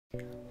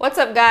What's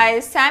up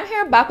guys, Sam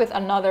here back with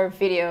another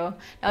video.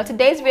 Now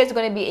today's video is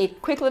going to be a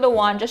quick little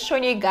one just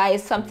showing you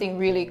guys something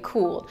really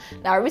cool.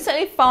 Now I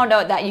recently found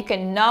out that you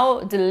can now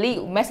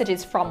delete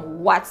messages from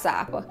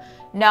WhatsApp.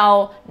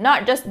 Now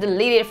not just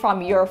delete it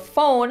from your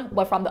phone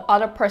but from the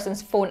other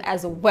person's phone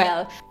as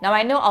well. Now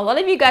I know a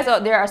lot of you guys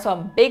out there are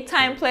some big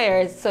time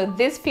players, so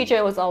this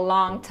feature was a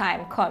long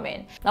time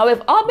coming. Now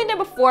we've all been there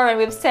before when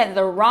we've sent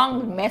the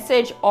wrong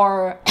message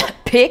or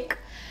pic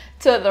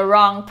to the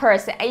wrong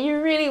person and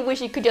you really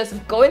wish you could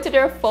just go into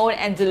their phone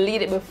and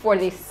delete it before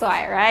they saw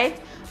it, right?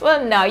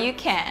 Well, now you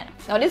can.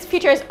 Now this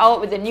feature is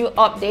out with the new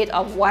update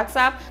of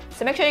WhatsApp,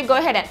 so make sure you go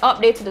ahead and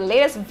update to the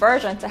latest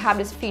version to have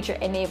this feature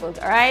enabled.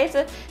 All right,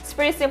 it's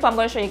pretty simple. I'm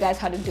going to show you guys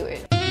how to do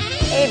it.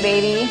 Hey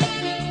baby,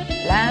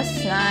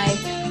 last night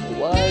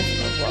was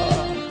the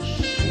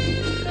shit.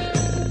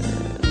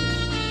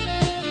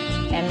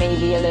 And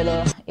maybe a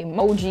little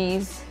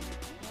emojis.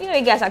 You know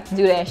you guys like to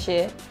do that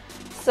shit.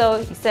 So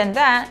you send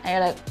that and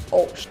you're like,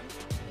 oh,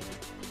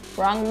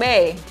 wrong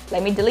bay.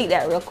 Let me delete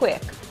that real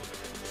quick.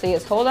 So you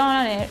just hold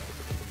on it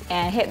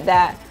and hit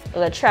that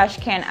little trash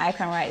can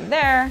icon right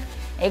there.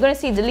 And you're gonna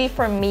see delete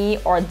for me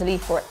or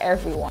delete for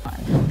everyone.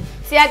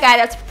 So yeah guys,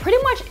 that's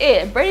pretty much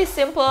it. Pretty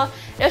simple.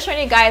 Just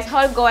showing you guys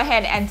how to go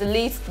ahead and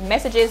delete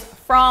messages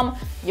from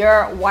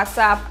your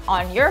WhatsApp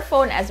on your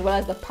phone as well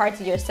as the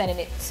party you're sending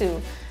it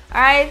to.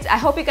 Alright, I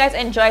hope you guys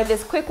enjoyed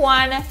this quick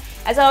one.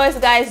 As always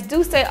guys,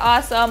 do stay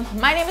awesome.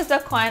 My name is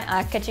Dakoin and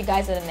I'll catch you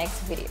guys in the next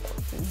video.